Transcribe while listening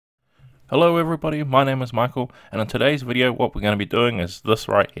Hello everybody, my name is Michael, and in today's video what we're going to be doing is this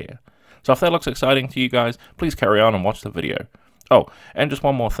right here. So if that looks exciting to you guys, please carry on and watch the video. Oh, and just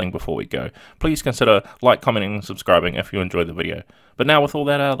one more thing before we go. Please consider like, commenting, and subscribing if you enjoyed the video. But now with all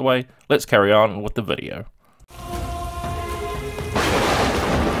that out of the way, let's carry on with the video.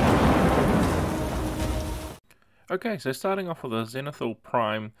 Okay, so starting off with a zenithal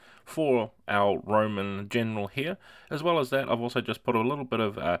prime for our Roman general here. As well as that, I've also just put a little bit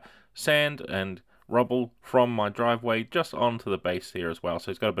of sand and rubble from my driveway just onto the base here as well,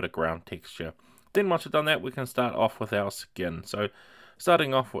 so it's got a bit of ground texture. Then once we've done that, we can start off with our skin. So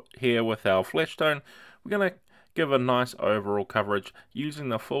starting off here with our flesh tone, we're going to give a nice overall coverage using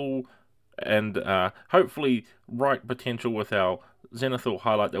the full and hopefully right potential with our zenithal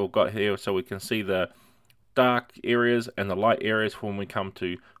highlight that we've got here, so we can see the dark areas and the light areas when we come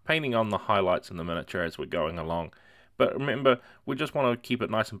to painting on the highlights in the miniature as we're going along. But remember, we just want to keep it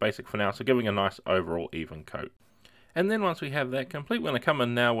nice and basic for now, so giving a nice overall even coat. And then once we have that complete, we're going to come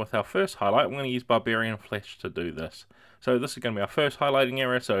in now with our first highlight. We're going to use barbarian flesh to do this. So this is going to be our first highlighting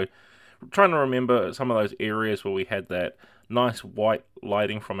area, so trying to remember some of those areas where we had that nice white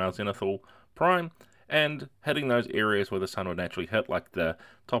lighting from our zenithal prime, and hitting those areas where the sun would naturally hit, like the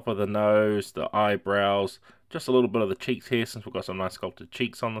top of the nose, the eyebrows, just a little bit of the cheeks here, since we've got some nice sculpted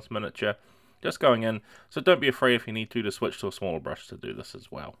cheeks on this miniature. Just going in, so don't be afraid if you need to switch to a smaller brush to do this as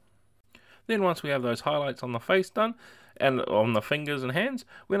well. Then once we have those highlights on the face done, and on the fingers and hands,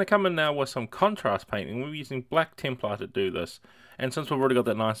 we're going to come in now with some contrast painting. We're using black templar to do this, and since we've already got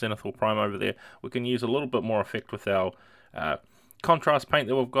that nice zenithal prime over there, we can use a little bit more effect with our contrast paint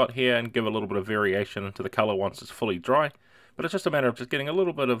that we've got here and give a little bit of variation into the color once it's fully dry. But it's just a matter of just getting a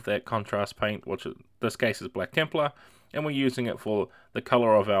little bit of that contrast paint, which in this case is black templar, and we're using it for the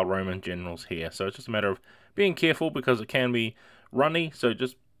color of our Roman generals here. So it's just a matter of being careful, because it can be runny, so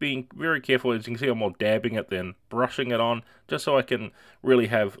just being very careful. As you can see, I'm more dabbing it than brushing it on, just so I can really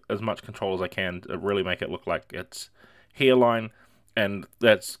have as much control as I can to really make it look like it's hairline, and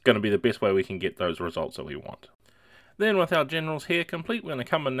that's going to be the best way we can get those results that we want. Then with our generals here complete, we're going to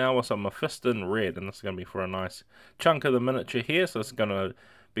come in now with some mephiston red, and this is going to be for a nice chunk of the miniature here, so this is going to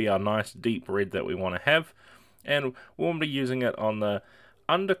be our nice deep red that we want to have. And we'll be using it on the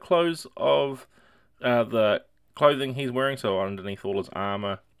underclothes of the clothing he's wearing, so underneath all his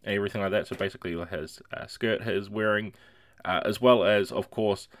armor, everything like that. So basically his skirt he's wearing, as well as, of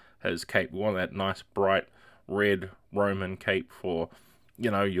course, his cape. We want that nice bright red Roman cape for,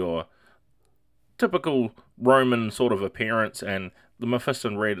 you know, your typical Roman sort of appearance, and the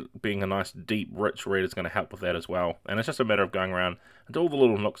mephiston red being a nice deep rich red is going to help with that as well. And it's just a matter of going around into all the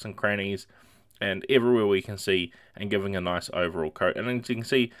little nooks and crannies and everywhere we can see, and giving a nice overall coat. And as you can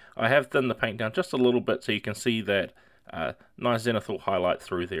see, I have thinned the paint down just a little bit, so you can see that nice zenithal highlight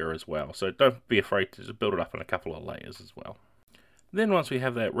through there as well. So don't be afraid to just build it up in a couple of layers as well. Then once we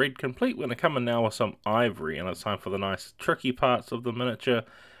have that red complete, we're going to come in now with some ivory, and it's time for the nice tricky parts of the miniature,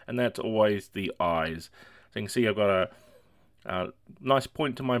 and that's always the eyes. So you can see I've got a nice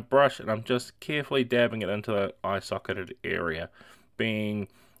point to my brush, and I'm just carefully dabbing it into the eye socketed area, being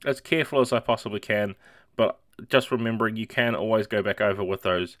as careful as I possibly can, but just remembering you can always go back over with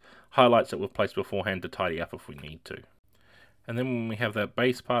those highlights that we've placed beforehand to tidy up if we need to. And then when we have that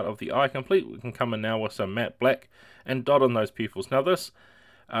base part of the eye complete, we can come in now with some matte black and dot on those pupils. Now this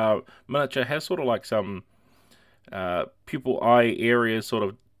miniature has sort of like some pupil eye areas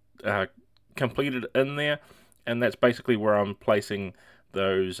sort of completed in there, and that's basically where I'm placing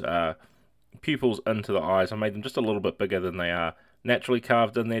those pupils into the eyes. I made them just a little bit bigger than they are naturally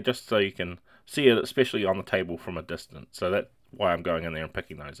carved in there, just so you can see it, especially on the table from a distance. So that's why I'm going in there and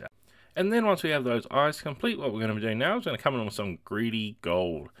picking those out. And then once we have those eyes complete, what we're going to be doing now is going to come in with some greedy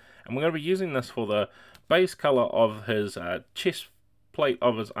gold, and we're going to be using this for the base color of his chest plate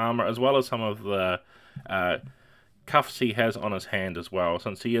of his armor, as well as some of the cuffs he has on his hand as well.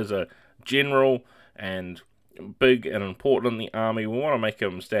 Since he is a general and big and important in the army, we want to make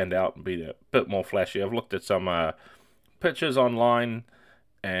him stand out and be a bit more flashy. I've looked at some pictures online,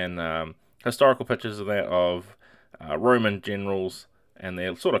 and historical pictures of that of Roman generals, and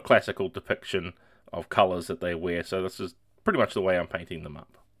their sort of classical depiction of colors that they wear. So this is pretty much the way I'm painting them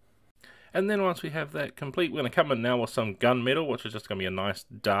up. And then once we have that complete, we're going to come in now with some gunmetal, which is just going to be a nice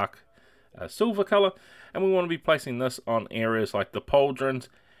dark silver color, and we want to be placing this on areas like the pauldrons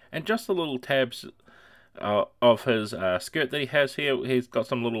and just the little tabs of his skirt that he has here. He's got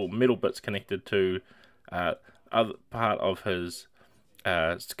some little metal bits connected to other part of his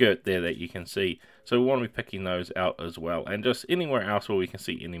skirt there that you can see, so we want to be picking those out as well, and just anywhere else where we can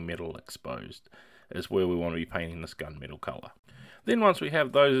see any metal exposed is where we want to be painting this gunmetal color. Then once we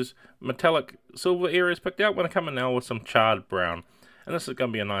have those metallic silver areas picked out, we're going to come in now with some charred brown. And this is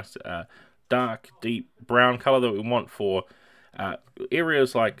going to be a nice dark, deep brown color that we want for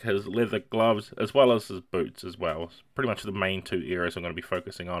areas like his leather gloves as well as his boots as well. It's pretty much the main two areas I'm going to be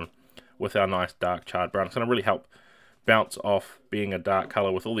focusing on with our nice dark charred brown. It's going to really help bounce off being a dark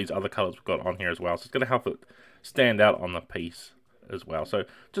color with all these other colors we've got on here as well. So it's going to help it stand out on the piece as well. So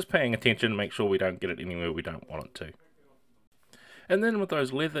just paying attention, make sure we don't get it anywhere we don't want it to. And then with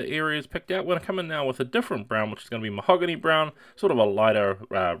those leather areas picked out, we're going to come in now with a different brown, which is going to be mahogany brown, sort of a lighter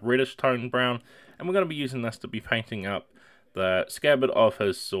reddish tone brown. And we're going to be using this to be painting up the scabbard of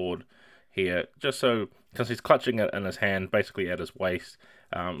his sword here, just so, because he's clutching it in his hand, basically at his waist.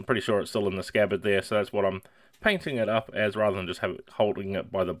 I'm pretty sure it's still in the scabbard there, so that's what I'm painting it up as, rather than just holding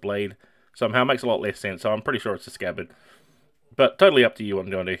it by the blade. Somehow it makes a lot less sense, so I'm pretty sure it's a scabbard. But totally up to you what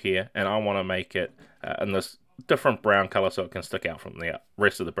I'm going to do here, and I want to make it in this different brown color so it can stick out from the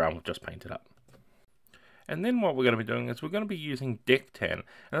rest of the brown we've just painted up. And then what we're going to be doing is we're going to be using deck tan,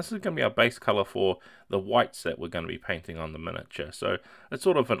 and this is going to be our base color for the whites that we're going to be painting on the miniature. So it's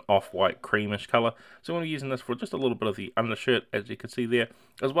sort of an off-white creamish color, so I'm going to be using this for just a little bit of the undershirt, as you can see there.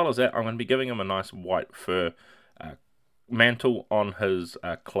 As well as that, I'm going to be giving him a nice white fur mantle on his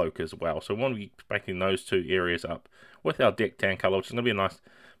cloak as well. So we want to be painting those two areas up with our deck tan color, which is going to be a nice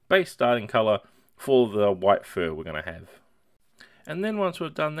base starting color for the white fur we're going to have. And then once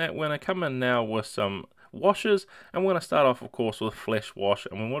we've done that, we're going to come in now with some washes, and we're going to start off, of course, with flesh wash,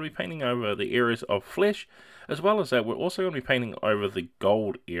 and we want to be painting over the areas of flesh. As well as that, we're also going to be painting over the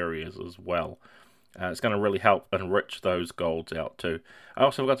gold areas as well. It's going to really help enrich those golds out too. I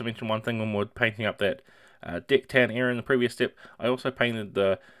also forgot to mention one thing when we're painting up that deck tan area in the previous step. I also painted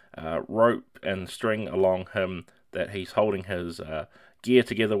the rope and string along him that he's holding his gear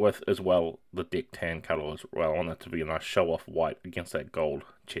together with as well, the deck tan color as well. I want it to be a nice show off white against that gold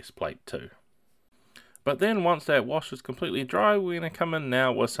chest plate too. But then once that wash is completely dry, we're going to come in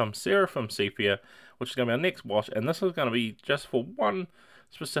now with some seraphim sepia, which is going to be our next wash, and this is going to be just for one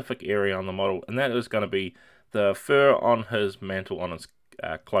specific area on the model, and that is going to be the fur on his mantle, on his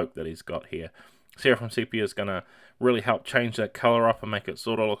cloak that he's got here. Seraphim sepia is going to really help change that color up and make it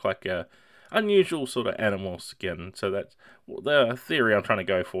sort of look like a unusual sort of animal skin. So that's the theory I'm trying to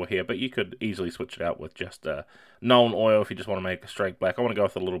go for here, but you could easily switch it out with just nuln oil if you just want to make a straight black. I want to go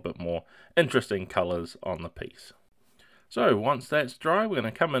with a little bit more interesting colors on the piece. So once that's dry, we're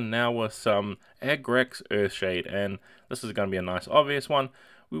going to come in now with some argrax earthshade, and this is going to be a nice obvious one.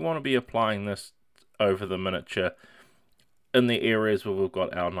 We want to be applying this over the miniature in the areas where we've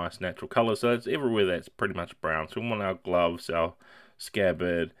got our nice natural colors. So it's everywhere that's pretty much brown. So we want our gloves, our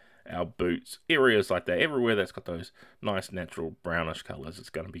scabbard, our boots, areas like that, everywhere that's got those nice natural brownish colors, it's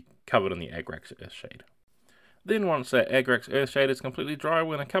going to be covered in the argrax earthshade. Then once that argrax earthshade is completely dry,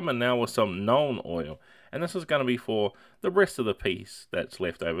 we're going to come in now with some nuln oil, and this is going to be for the rest of the piece that's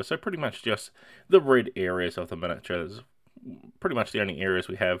left over. So pretty much just the red areas of the miniature is pretty much the only areas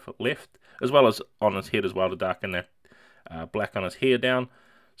we have left, as well as on his head as well, to darken that black on his hair down.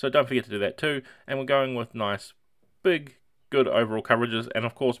 So don't forget to do that too. And we're going with nice big good overall coverages, and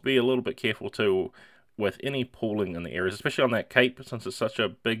of course be a little bit careful too with any pooling in the areas, especially on that cape, since it's such a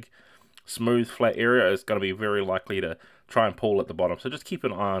big smooth flat area. It's going to be very likely to try and pool at the bottom, so just keep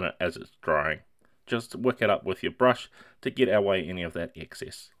an eye on it as it's drying. Just wick it up with your brush to get away any of that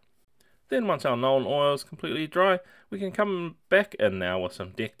excess. Then once our nuln oil is completely dry, we can come back in now with some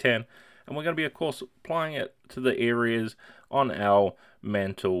deck tan, and we're going to be of course applying it to the areas on our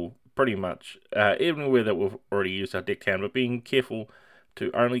mantle, pretty much everywhere that we've already used our deck tan, but being careful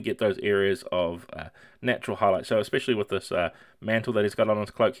to only get those areas of natural highlight. So especially with this mantle that he's got on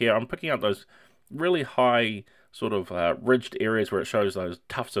his cloak here, I'm picking out those really high sort of ridged areas where it shows those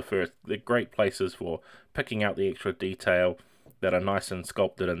tufts of fur. They're great places for picking out the extra detail that are nice and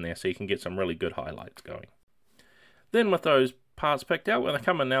sculpted in there, so you can get some really good highlights going. Then with those parts picked out, we're going to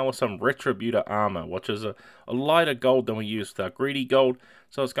come in now with some retibutor armor, which is a lighter gold than we used with our greedy gold,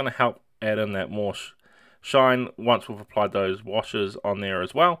 so it's going to help add in that more shine once we've applied those washes on there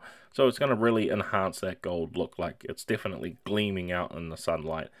as well. So it's going to really enhance that gold look, like it's definitely gleaming out in the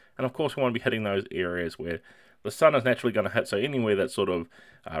sunlight. And of course we want to be hitting those areas where the sun is naturally going to hit, so anywhere that's sort of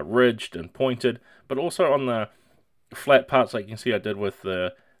ridged and pointed, but also on the flat parts like you can see I did with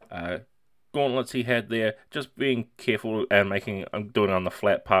the gauntlets he had there, just being careful and I'm doing it on the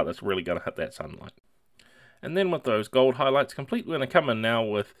flat part that's really going to hit that sunlight. And then with those gold highlights complete, we're going to come in now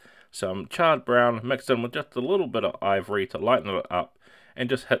with some charred brown mixed in with just a little bit of ivory to lighten it up and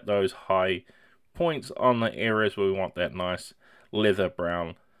just hit those high points on the areas where we want that nice leather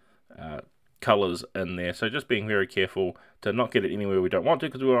brown colors in there. So just being very careful to not get it anywhere we don't want to,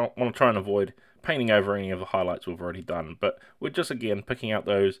 because we want to try and avoid painting over any of the highlights we've already done. But we're just, again, picking out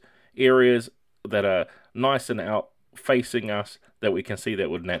those areas that are nice and out facing us that we can see that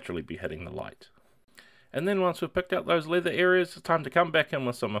would naturally be hitting the light. And then once we've picked out those leather areas, it's time to come back in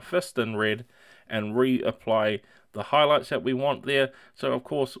with some mephiston red and reapply the highlights that we want there. So of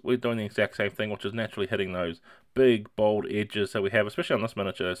course we're doing the exact same thing, which is naturally hitting those big bold edges that we have, especially on this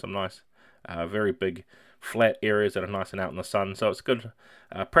miniature. There's some nice very big flat areas that are nice and out in the sun, so it's good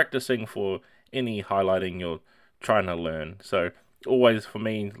practicing for any highlighting you're trying to learn. So always, for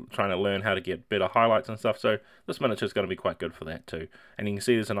me, trying to learn how to get better highlights and stuff, so this miniature is going to be quite good for that too. And you can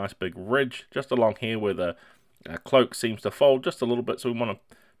see there's a nice big ridge just along here where the cloak seems to fold just a little bit, so we want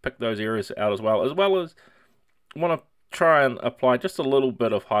to pick those areas out as well as want to try and apply just a little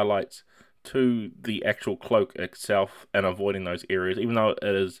bit of highlights to the actual cloak itself and avoiding those areas. Even though it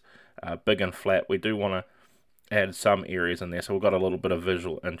is big and flat, we do want to add some areas in there, so we've got a little bit of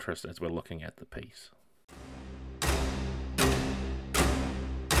visual interest as we're looking at the piece.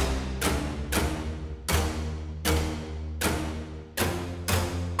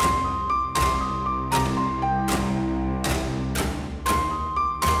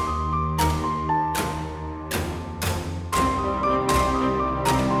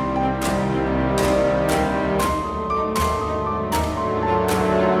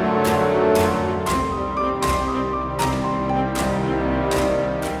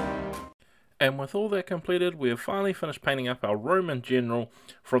 And with all that completed, we have finally finished painting up our Roman general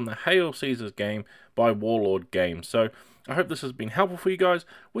from the Hail Caesars game by Warlord Games. So I hope this has been helpful for you guys,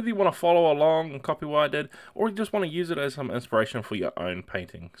 whether you want to follow along and copy what I did, or you just want to use it as some inspiration for your own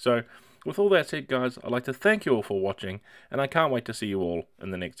painting. So with all that said, guys, I'd like to thank you all for watching, and I can't wait to see you all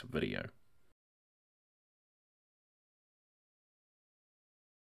in the next video.